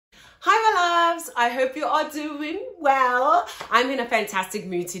loves, I hope you are doing well. I'm in a fantastic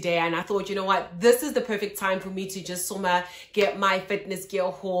mood today, and I thought, you know what, this is the perfect time for me to just get my fitness gear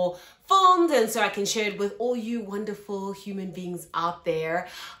haul filmed, and so I can share it with all you wonderful human beings out there.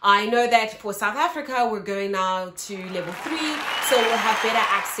 I know that for South Africa, we're going now to level 3, so we'll have better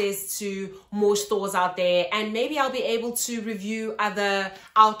access to more stores out there, and maybe I'll be able to review other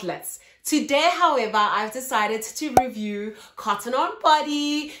outlets. Today, however, I've decided to review Cotton On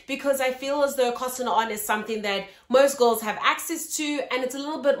Body because I feel as though Cotton On is something that most girls have access to, and it's a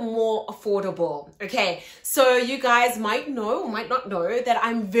little bit more affordable. Okay, so you guys might know, might not know, that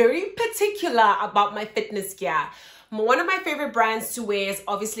I'm very particular about my fitness gear. One of my favorite brands to wear is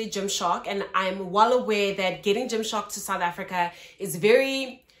obviously Gymshark, and I'm well aware that getting Gymshark to South Africa is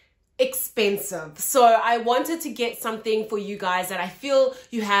very expensive. So I wanted to get something for you guys that I feel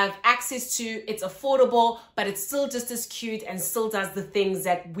you have access to. It's affordable, but it's still just as cute and still does the things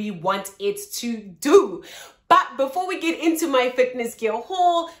that we want it to do. But before we get into my fitness gear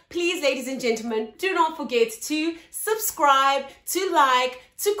haul, please, ladies and gentlemen, do not forget to subscribe, to like,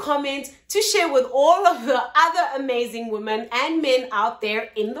 to comment, to share with all of the other amazing women and men out there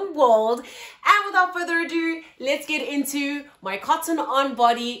in the world. And without further ado, let's get into my Cotton On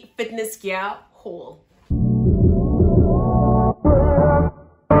Body fitness gear haul.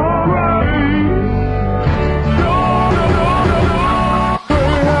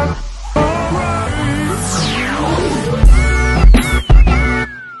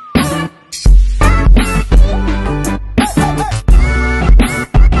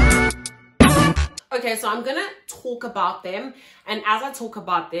 Okay, so I'm gonna talk about them, and as I talk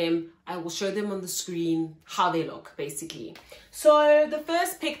about them, I will show them on the screen how they look, basically. So the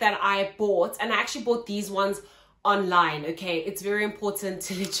first pick that I bought, and I actually bought these ones online, okay? It's very important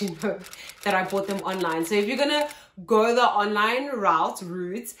to let you know that I bought them online. So if you're gonna go the online route,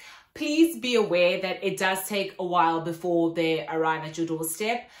 please be aware that it does take a while before they arrive at your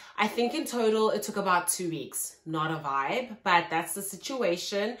doorstep. I think in total it took about 2 weeks. Not a vibe, but that's the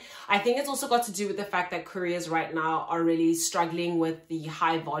situation. I think it's also got to do with the fact that couriers right now are really struggling with the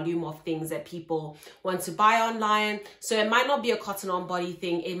high volume of things that people want to buy online. So it might not be a Cotton On Body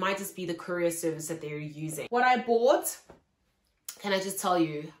thing. It might just be the courier service that they're using. What I bought, can I just tell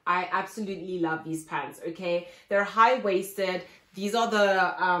you, I absolutely love these pants, okay? They're high-waisted. These are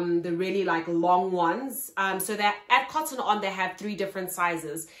the really like long ones. So that at Cotton On, they have 3 different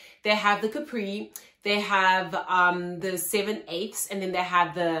sizes. They have the capri, they have the 7/8, and then they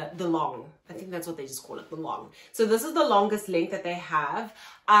have the long. I think that's what they just call it, the long. So this is the longest length that they have.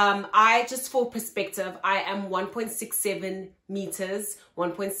 Just for perspective, I am 1.67 meters,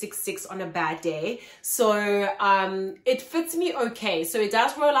 1.66 on a bad day. So it fits me okay. So it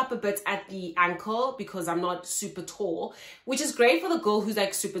does roll up a bit at the ankle because I'm not super tall, which is great for the girl who's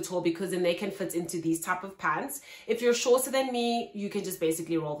like super tall because then they can fit into these type of pants. If you're shorter than me, you can just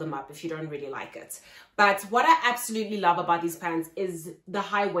basically roll them up if you don't really like it. But what I absolutely love about these pants is the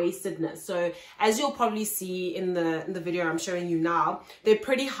high-waistedness. So as you'll probably see in the video I'm showing you now, they're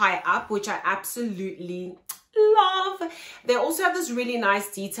pretty high up, which I absolutely love. They also have this really nice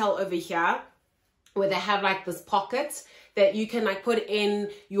detail over here where they have like this pocket that you can like put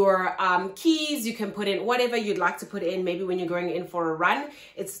in your keys. You can put in whatever you'd like to put in, maybe when you're going in for a run.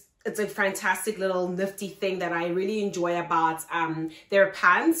 It's a fantastic little nifty thing that I really enjoy about their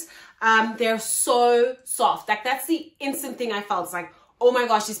pants. They're so soft. Like that's the instant thing I felt. It's like, oh my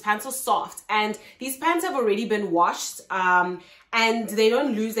gosh, these pants are soft. And these pants have already been washed and they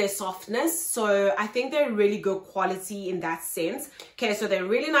don't lose their softness. So I think they're really good quality in that sense. Okay, so they're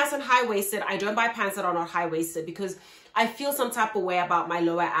really nice and high-waisted. I don't buy pants that are not high-waisted because I feel some type of way about my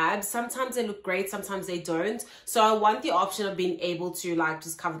lower abs. Sometimes they look great, sometimes they don't. So I want the option of being able to like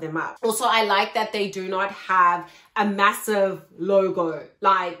just cover them up. Also, I like that they do not have a massive logo.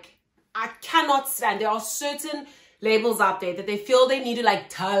 Like, I cannot stand. There are certain labels out there that they feel they need to like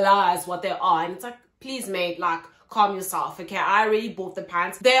tell us what they are. And it's like, please mate, like calm yourself, okay? I already bought the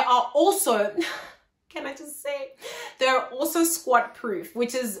pants. They are also... Can I just say, they're also squat proof,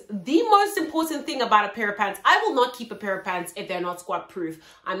 which is the most important thing about a pair of pants. I will not keep a pair of pants if they're not squat proof.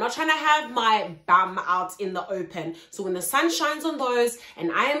 I'm not trying to have my bum out in the open. So when the sun shines on those and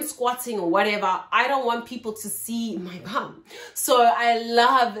I am squatting or whatever, I don't want people to see my bum. So I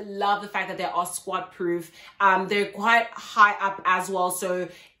love the fact that they are squat proof. They're quite high up as well. So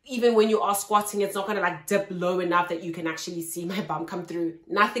even when you are squatting, it's not going to like dip low enough that you can actually see my bum come through.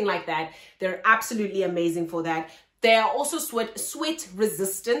 Nothing like that. They're absolutely amazing for that. They are also sweat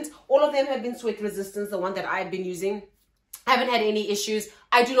resistant. All of them have been sweat resistant. The one that I've been using, I haven't had any issues.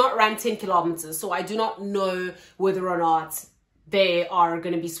 I do not run 10 kilometers, so I do not know whether or not they are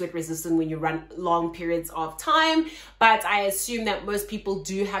going to be sweat resistant when you run long periods of time. But I assume that most people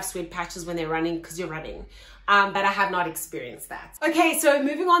do have sweat patches when they're running because you're running. But I have not experienced that. Okay, so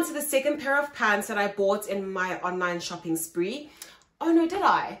moving on to the second pair of pants that I bought in my online shopping spree. Oh no, did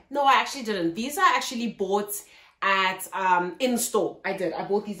I? No, I actually didn't. These I actually bought at in store. I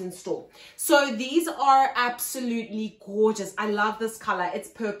bought these in store. So these are absolutely gorgeous. I love this color. It's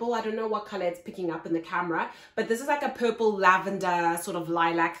purple. I don't know what color it's picking up in the camera, but this is like a purple lavender sort of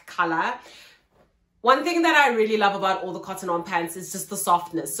lilac color. One thing that I really love about all the cotton on pants is just the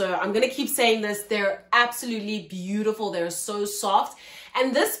softness. So I'm going to keep saying this. They're absolutely beautiful. They're so soft.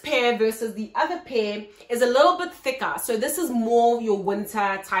 And this pair versus the other pair is a little bit thicker. So this is more your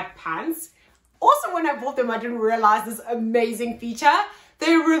winter type pants. Also, when I bought them, I didn't realize this amazing feature.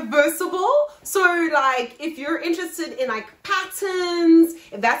 They're reversible. So like if you're interested in like patterns,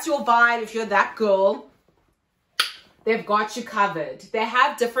 if that's your vibe, if you're that girl, they've got you covered. They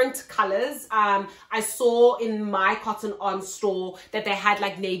have different colors. I saw in my Cotton On store that they had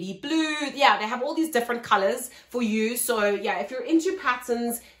like navy blue. Yeah, they have all these different colors for you. So yeah, if you're into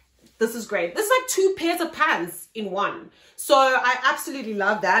patterns, this is great. This is like 2 pairs of pants in one. So I absolutely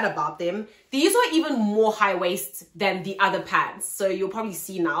love that about them. These are even more high waist than the other pants. So you'll probably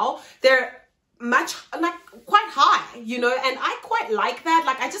see now. They're much like quite high, you know, and I quite like that.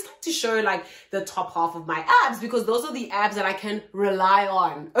 Like I just like to show like the top half of my abs because those are the abs that I can rely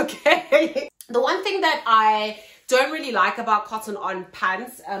on. Okay. The one thing that I don't really like about Cotton On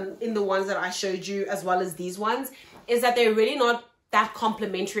pants in the ones that I showed you as well as these ones is that they're really not that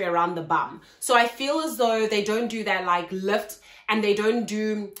complimentary around the bum. So I feel as though they don't do that like lift and they don't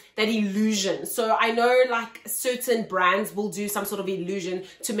do that illusion. So I know like certain brands will do some sort of illusion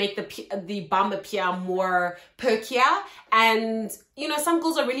to make the bum appear more perkier. And you know, some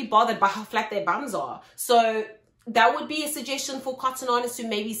girls are really bothered by how flat their bums are. So that would be a suggestion for Cotton On, is to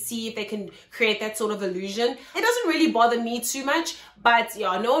maybe see if they can create that sort of illusion. It doesn't really bother me too much, but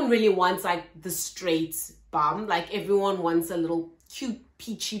yeah, no one really wants like the straight bum. Like everyone wants a little cute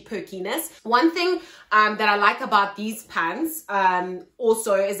peachy perkiness. One thing that I like about these pants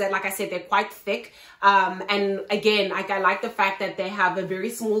also is that, like I said, they're quite thick, and again, like I like the fact that they have a very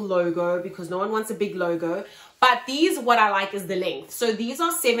small logo because no one wants a big logo. But these, what I like is the length. So these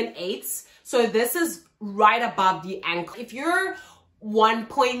are 7/8, so this is right above the ankle. If you're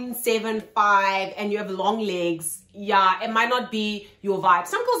 1.75 and you have long legs, yeah, it might not be your vibe.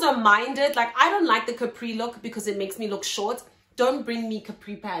 Some girls don't mind it. Like I don't like the capri look because it makes me look short. Don't bring me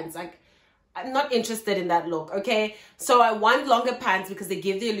capri pants. Like I'm not interested in that look. Okay, so I want longer pants because they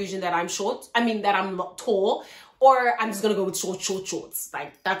give the illusion that I'm short. I mean that I'm not tall, or I'm just gonna go with shorts.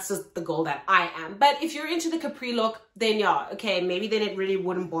 Like that's just the goal that I am. But if you're into the capri look, then yeah, okay, maybe then it really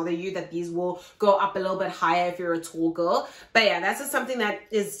wouldn't bother you that these will go up a little bit higher if you're a tall girl. But yeah, that's just something that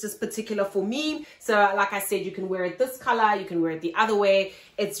is just particular for me. So like I said, you can wear it this color, you can wear it the other way.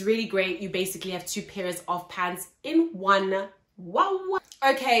 It's really great. You basically have 2 pairs of pants in one. Wow.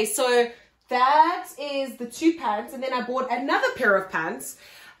 Okay, so that is the 2 pants, and then I bought another pair of pants.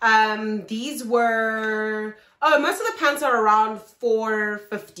 These were, oh, most of the pants are around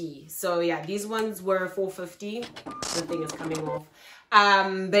 $4.50. So yeah, these ones were $4.50. The thing is coming off.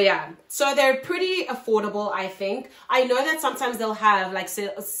 But yeah, so they're pretty affordable, I think. I know that sometimes they'll have like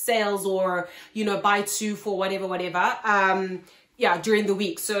sales or, you know, buy 2 for whatever. Yeah, during the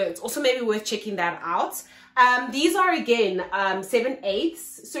week. So it's also maybe worth checking that out. These are again 7/8.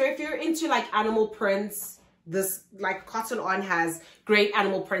 So if you're into like animal prints, this like Cotton On has great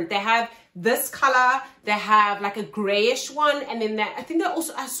animal print. They have this color, they have like a grayish one, and then I think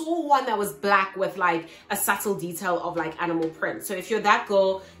I saw one that was black with like a subtle detail of like animal print. So if you're that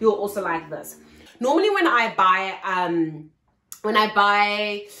girl, you'll also like this. Normally when I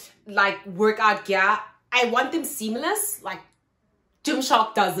buy like workout gear, I want them seamless. Like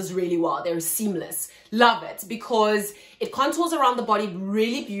Gymshark does this really well. They're seamless. Love it because it contours around the body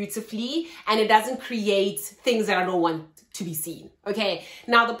really beautifully and it doesn't create things that I don't want to be seen. Okay,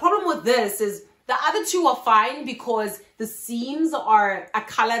 now the problem with this is the other 2 are fine because the seams are a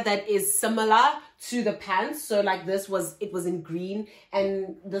color that is similar to the pants. So like this was, it was in green,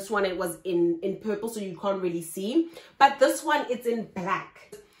 and this one it was in purple, so you can't really see. But this one, it's in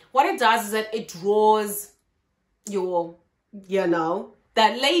black. What it does is that it draws your, you know,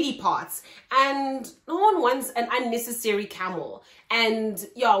 that lady parts, and no one wants an unnecessary camel. And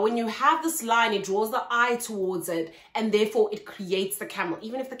yeah, when you have this line, it draws the eye towards it, and therefore it creates the camel,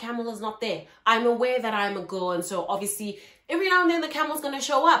 even if the camel is not there. I'm aware that I'm a girl, and so obviously every now and then the camel's gonna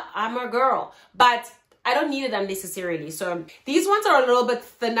show up. I'm a girl, but I don't need it unnecessarily. So these ones are a little bit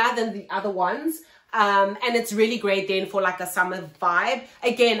thinner than the other ones. And it's really great then for like a summer vibe.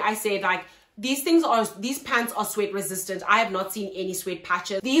 Again, I said like, these pants are sweat resistant. I have not seen any sweat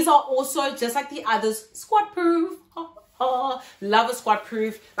patches. These are also, just like the others, squat proof. Love a squat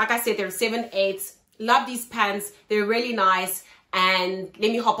proof. Like I said, they're 7/8. Love these pants. They're really nice. And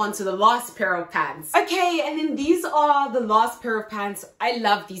let me hop on to the last pair of pants. Okay, and then these are the last pair of pants. I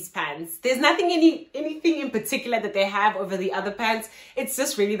love these pants. There's anything in particular that they have over the other pants. It's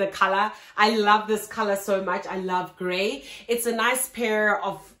just really the color. I love this color so much. I love gray. It's a nice pair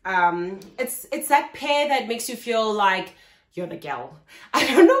of, it's that pair that makes you feel like you're the girl. I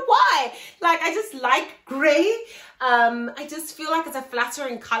don't know why. Like, I just like gray. I just feel like it's a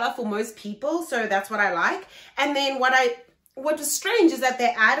flattering color for most people. So that's what I like. And then what was strange is that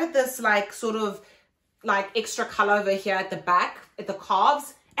they added this like sort of like extra color over here at the back, at the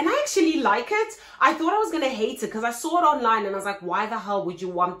calves. And I actually like it. I thought I was going to hate it because I saw it online and I was like, why the hell would you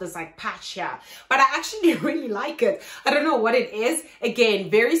want this like patch here? But I actually really like it. I don't know what it is. Again,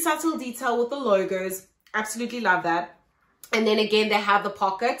 very subtle detail with the logos. Absolutely love that. And then again, they have the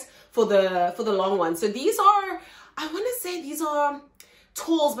pocket for the long one. So these are, I want to say these are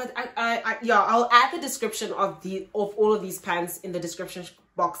talls, but yeah, I'll add the description of all of these pants in the description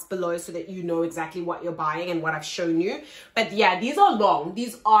box below so that you know exactly what you're buying and what I've shown you. But yeah, these are long,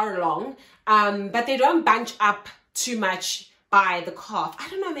 but they don't bunch up too much by the calf. I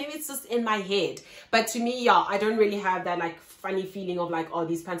don't know, maybe it's just in my head, but to me, yeah, I don't really have that like funny feeling of like, oh,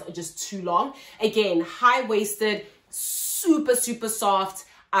 these pants are just too long. Again, high-waisted, super soft.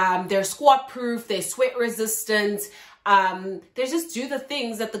 They're squat proof, they're sweat resistant. They just do the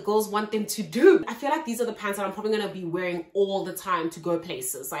things that the girls want them to do. I feel like these are the pants that I'm probably going to be wearing all the time to go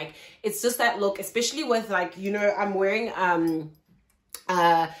places. Like, it's just that look, especially with like, you know, I'm wearing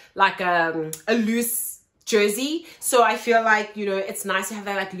like a loose jersey, so I feel like, you know, it's nice to have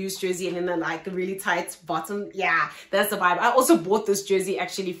that like loose jersey and then the like really tight bottom. Yeah, that's the vibe. I also bought this jersey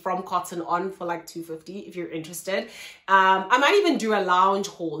actually from Cotton On for like $2.50 if you're interested. I might even do a lounge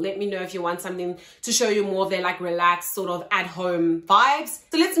haul. Let me know if you want something to show you more of their like relaxed sort of at home vibes.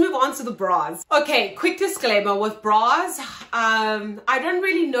 So let's move on to the bras. Okay, quick disclaimer with bras, I don't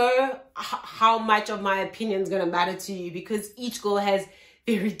really know how much of my opinion is going to matter to you because each girl has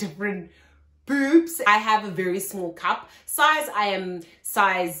very different boobs. I have a very small cup size. I am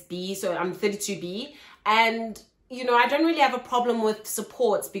size B, so I'm 32B, and you know, I don't really have a problem with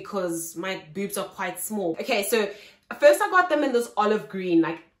supports because my boobs are quite small. Okay, so first I got them in this olive green.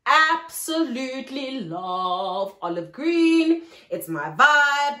 Like, absolutely love olive green. It's my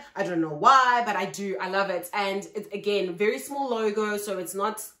vibe. I don't know why, but I love it. And it's, again, very small logo, so it's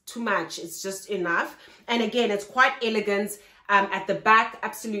not too much, it's just enough. And again, it's quite elegant. At the back,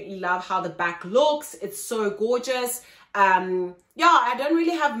 absolutely love how the back looks. It's so gorgeous. Yeah, I don't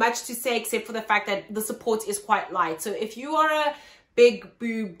really have much to say except for the fact that the support is quite light. So if you are a big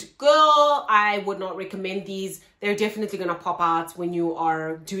boobed girl, I would not recommend these. They're definitely going to pop out when you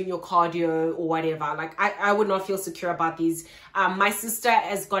are doing your cardio or whatever. Like, I would not feel secure about these. My sister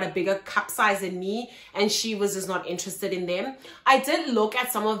has got a bigger cup size than me and she was just not interested in them. I did look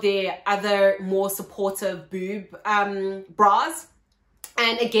at some of their other more supportive boob bras,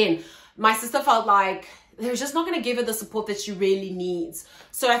 and again, my sister felt like they're just not going to give her the support that she really needs.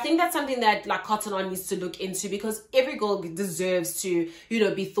 So I think that's something that like Cotton On needs to look into, because every girl deserves to, you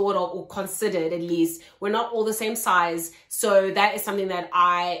know, be thought of or considered. At least we're not all the same size. So that is something that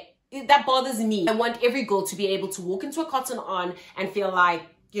that bothers me. I want every girl to be able to walk into a Cotton On and feel like,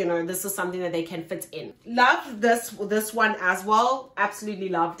 you know, this is something that they can fit in. Love this one as well. Absolutely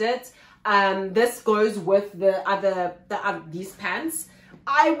loved it. This goes with these pants.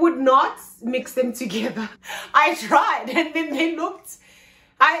 I would not mix them together. I tried and then they looked,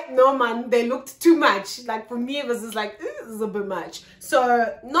 they looked too much. Like, for me, it was just like, this is a bit much.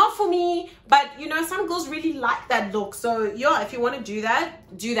 So not for me, but you know, some girls really like that look. So yeah, if you want to do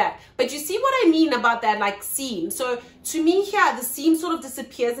that, do that. But you see what I mean about that like seam. So to me here, the seam sort of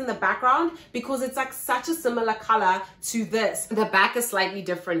disappears in the background because it's like such a similar color to this. The back is slightly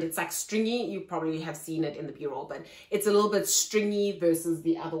different. It's like stringy. You probably have seen it in the B-roll, but it's a little bit stringy versus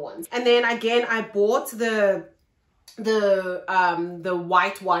the other ones. And then again, I bought the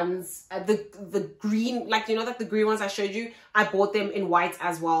white ones, the green, like, you know, like the green ones I showed you. I bought them in white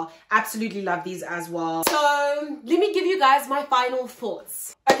as well. Absolutely love these as well. So let me give you guys my final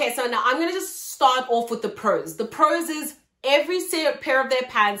thoughts. Okay, so now I'm gonna just start off with the pros. The pros is every pair of their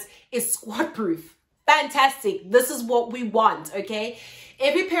pants is squat proof. Fantastic. This is what we want. Okay,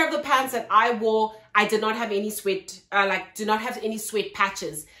 every pair of the pants that I wore, I did not have any sweat, do not have any sweat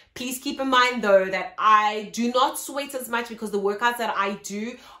patches. Please keep in mind though that I do not sweat as much because the workouts that I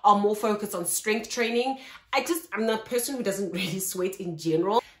do are more focused on strength training. I'm a person who doesn't really sweat in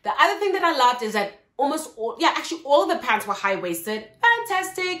general. The other thing that I loved is that actually all of the pants were high-waisted.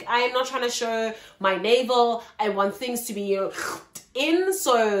 Fantastic. I am not trying to show my navel. I want things to be in.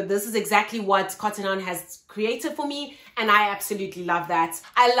 So this is exactly what Cotton On has created for me, and I absolutely love that.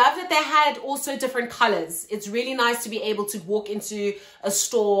 I love that they had also different colors. It's really nice to be able to walk into a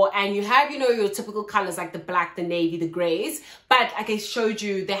store and you have, your typical colors like the black, the navy, the grays, but like I showed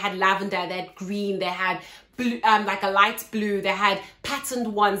you, they had lavender, they had green, they had blue, like a light blue, they had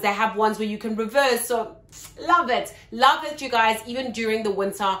patterned ones, they have ones where you can reverse. So love it you guys, even during the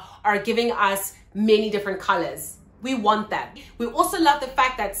winter, are giving us many different colors. We want that. We also love the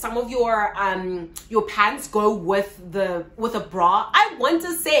fact that some of your pants go with a bra. I want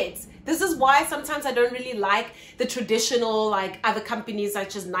a set. This is why sometimes I don't really like the traditional, like other companies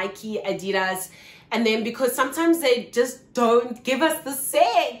such as Nike, Adidas, and then because sometimes they just don't give us the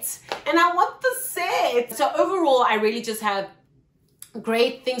set, and I want the set. So overall, I really just have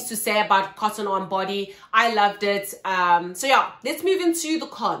great things to say about Cotton On body. I loved it. So yeah, let's move into the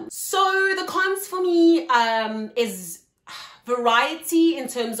cons. So the cons for me is variety in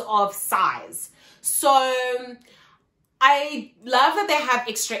terms of size. So I love that they have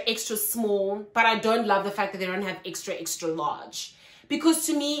extra small, but I don't love the fact that they don't have extra large. Because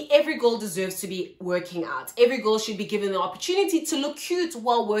to me, every girl deserves to be working out. Every girl should be given the opportunity to look cute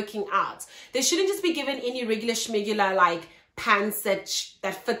while working out. They shouldn't just be given any regular schmegular like pants that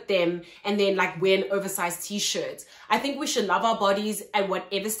fit them and then like wear an oversized t-shirt. I think we should love our bodies at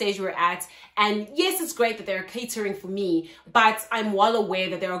whatever stage we're at. And yes, it's great that they're catering for me, but I'm well aware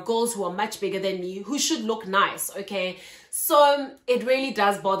that there are girls who are much bigger than me who should look nice, okay? So it really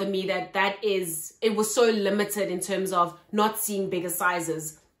does bother me that it was so limited in terms of not seeing bigger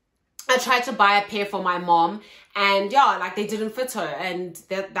sizes. I tried to buy a pair for my mom and yeah, like they didn't fit her, and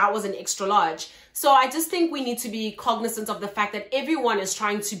that was an extra large. So I just think we need to be cognizant of the fact that everyone is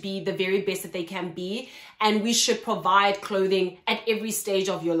trying to be the very best that they can be, and we should provide clothing at every stage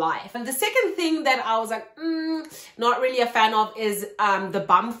of your life. And the second thing that I was like, not really a fan of is the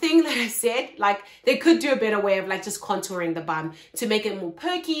bum thing that I said. Like they could do a better way of like just contouring the bum to make it more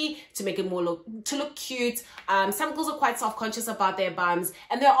perky, to make it more look cute. Some girls are quite self-conscious about their bums,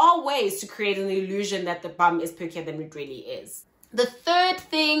 and there are ways to create an illusion that the bum is perkier than it really is. The third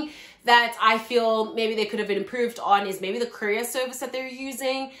thing that I feel maybe they could have been improved on is maybe the courier service that they're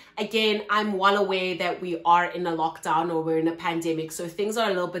using. Again, I'm well aware that we are in a lockdown or we're in a pandemic, so things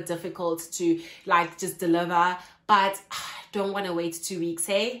are a little bit difficult to like just deliver, but I don't want to wait 2 weeks,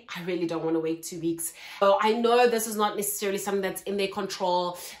 hey? I really don't want to wait 2 weeks. So I know this is not necessarily something that's in their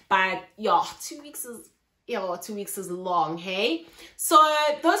control, but yeah, 2 weeks is... 2 weeks is long, hey? So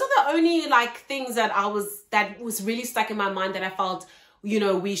those are the only like things that was really stuck in my mind that I felt,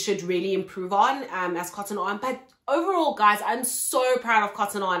 we should really improve on as Cotton On. But overall, guys, I'm so proud of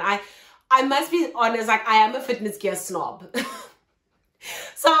Cotton On. I must be honest, like I am a fitness gear snob.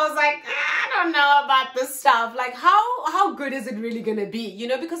 So I was like, I don't know about this stuff. Like how good is it really gonna be?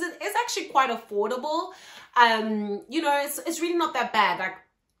 Because it is actually quite affordable. It's really not that bad. Like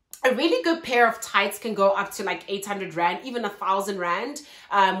a really good pair of tights can go up to like 800 Rand, even 1,000 Rand,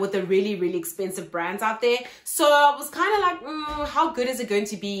 with the really expensive brands out there. So I was kind of like, how good is it going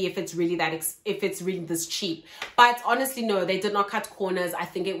to be if it's really this cheap? But honestly, no, they did not cut corners. I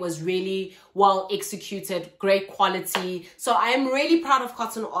think it was really well executed, great quality. So I am really proud of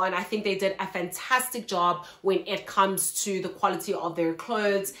Cotton On. I think they did a fantastic job when it comes to the quality of their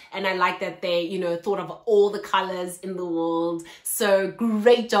clothes. And I like that they, thought of all the colors in the world. So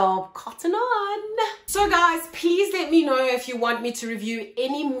great job, Cotton On. So guys, please let me know if you want me to review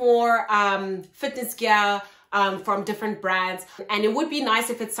any more fitness gear from different brands. And it would be nice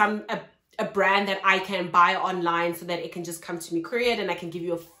if it's a brand that I can buy online so that it can just come to me couriered and I can give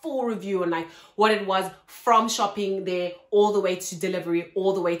you a full review on like what it was from shopping there all the way to delivery,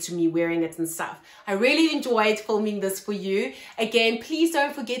 all the way to me wearing it and stuff. I really enjoyed filming this for you. Again, please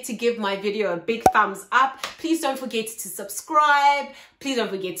don't forget to give my video a big thumbs up. Please don't forget to subscribe. Please don't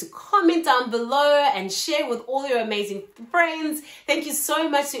forget to comment down below and share with all your amazing friends. Thank you so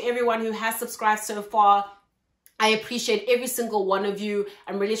much to everyone who has subscribed so far. I appreciate every single one of you.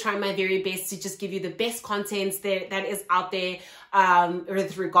 I'm really trying my very best to just give you the best content that is out there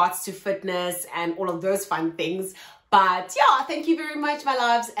with regards to fitness and all of those fun things. But yeah, thank you very much, my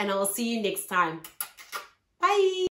loves, and I'll see you next time. Bye.